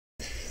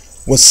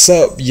What's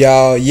up,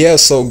 y'all? Yeah,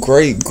 so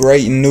great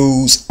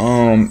news.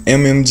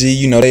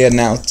 MMG, they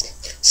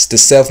announced the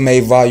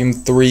Self-Made Volume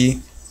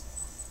 3,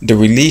 the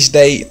release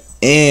date,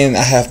 and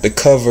I have the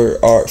cover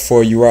art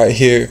for you right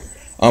here.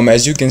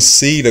 As you can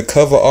see, the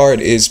cover art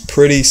is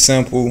pretty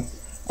simple.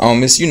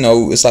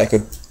 It's like a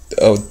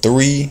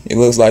 3. It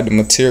looks like the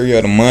material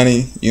of the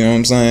money, you know what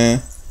I'm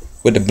saying?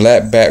 With the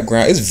black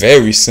background. It's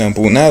very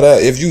simple. Now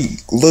that if you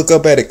look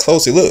up at it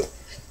closely, look.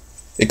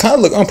 It kind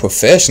of look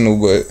unprofessional,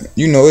 but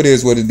it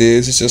is what it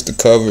is. It's just the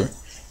cover.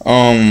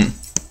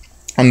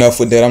 Enough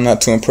with that. I'm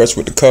not too impressed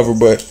with the cover,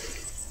 but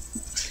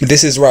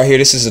this is right here.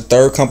 This is the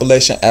 3rd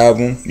compilation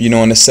album,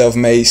 in the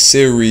Self-Made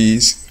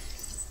series.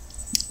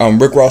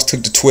 Rick Ross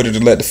took to Twitter to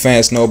let the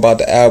fans know about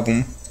the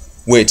album,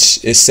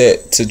 which is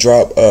set to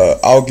drop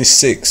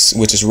August 6th,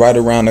 which is right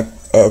around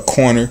the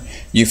corner.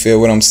 You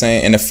feel what I'm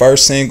saying? And the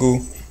first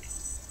single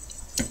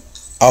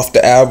off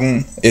the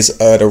album is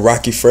the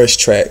Rocky Fresh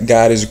track,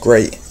 God Is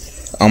Great.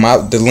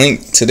 The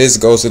link to this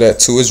goes to that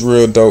too. It's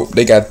real dope.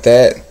 They got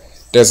that.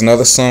 There's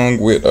another song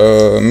with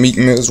Meek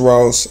Mill's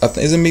Ross.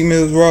 Is it Meek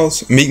Mill's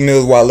Ross? Meek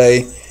Mill's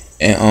Wale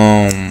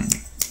and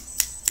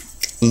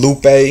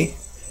Lupe.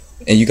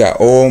 And you got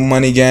Oil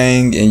Money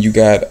Gang, and you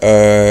got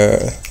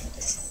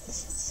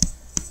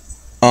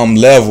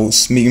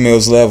Levels. Meek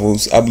Mill's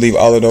Levels. I believe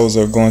all of those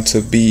are going to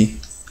be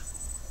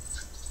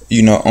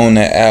on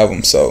that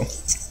album. So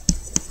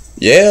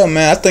yeah,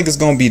 man, I think it's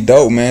gonna be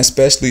dope, man,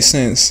 especially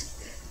since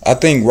I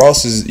think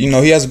Ross is, he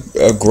has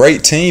a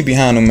great team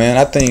behind him, man.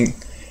 I think,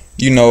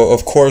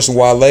 of course,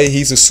 Wale,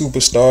 he's a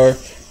superstar.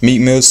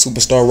 Meek Mill's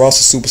superstar. Ross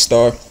is a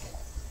superstar.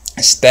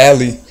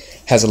 Stally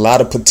has a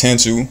lot of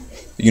potential.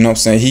 You know what I'm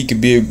saying? He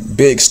could be a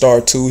big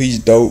star, too. He's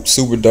dope,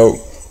 super dope.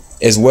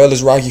 As well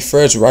as Rocky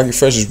Fresh. Rocky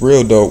Fresh is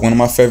real dope. One of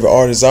my favorite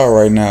artists out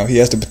right now. He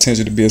has the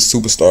potential to be a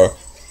superstar.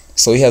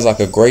 So he has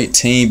like a great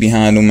team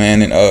behind him,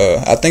 man. And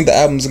I think the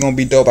album's going to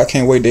be dope. I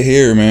can't wait to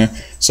hear it, man.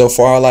 So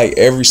far, I like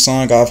every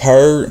song I've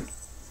heard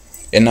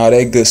and all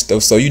that good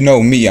stuff. So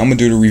me, I'm gonna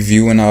do the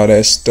review and all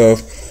that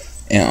stuff.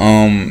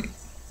 And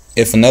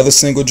if another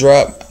single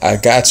drop, I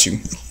got you.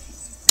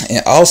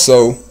 And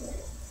also,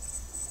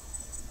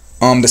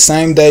 the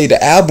same day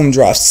the album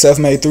drops,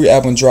 Self-Made 3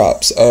 album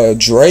drops,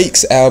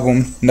 Drake's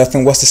album,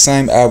 Nothing Was the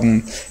Same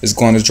album, is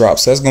going to drop.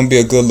 So that's gonna be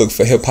a good look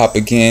for hip hop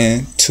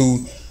again.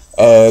 2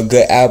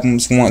 good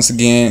albums once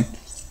again.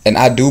 And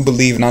I do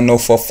believe, and I know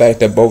for a fact,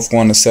 that both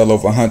going to sell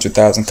over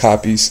 100,000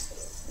 copies.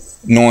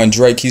 Knowing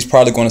Drake, he's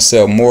probably going to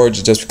sell more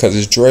just because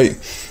it's Drake,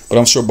 but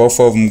I'm sure both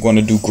of them are going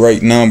to do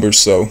great numbers.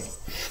 So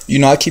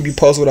I keep you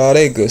posted with all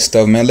that good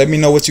stuff, man. Let me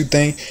know what you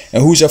think,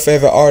 and who's your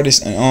favorite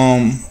artist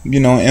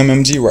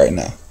MMG right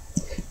now.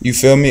 You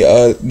feel me?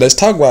 Let's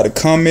talk about it.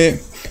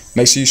 Comment,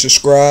 make sure you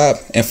subscribe,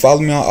 and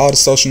follow me on all the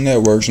social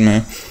networks,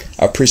 man.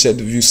 I appreciate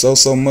the view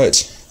so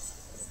much,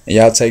 and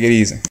y'all take it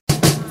easy.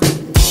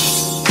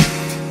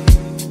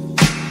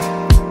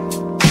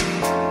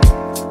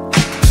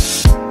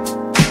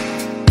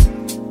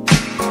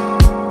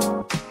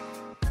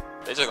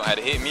 They just gonna have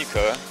to hit me,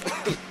 cuz.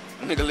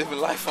 Nigga living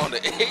life on the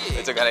edge.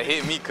 They just gotta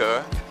hit me,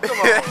 cuz. Come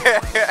on.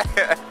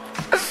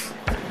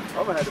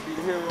 I'm gonna have to be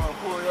the hero and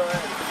pull your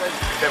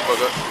ass. That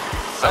fucker.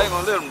 I ain't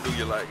gonna let them do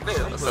you like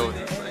that. So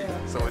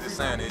what you're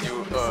saying is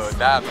you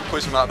dive and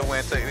push him out the way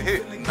and take the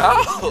hit?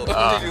 No.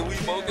 Nigga, we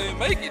both didn't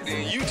make it,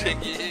 then you take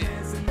your hit.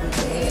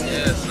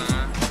 Yeah,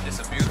 son. It's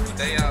a beautiful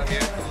day out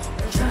here.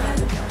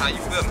 How you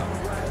feeling?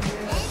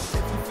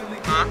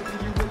 Huh?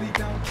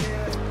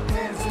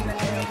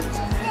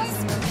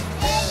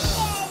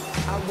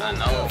 I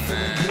know,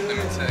 man. Let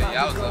me tell you, I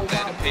was up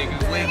at the Piggly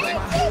Wiggly. I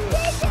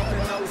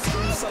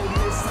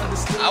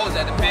was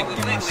at the Piggly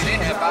Wiggly. They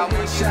had about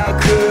one shot.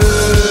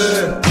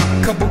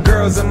 Couple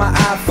girls on my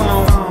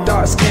iPhone.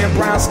 Dark skin,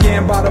 brown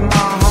skin, bought them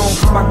all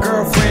home. My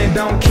girlfriend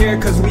don't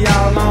care cause we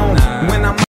all alone. When I'm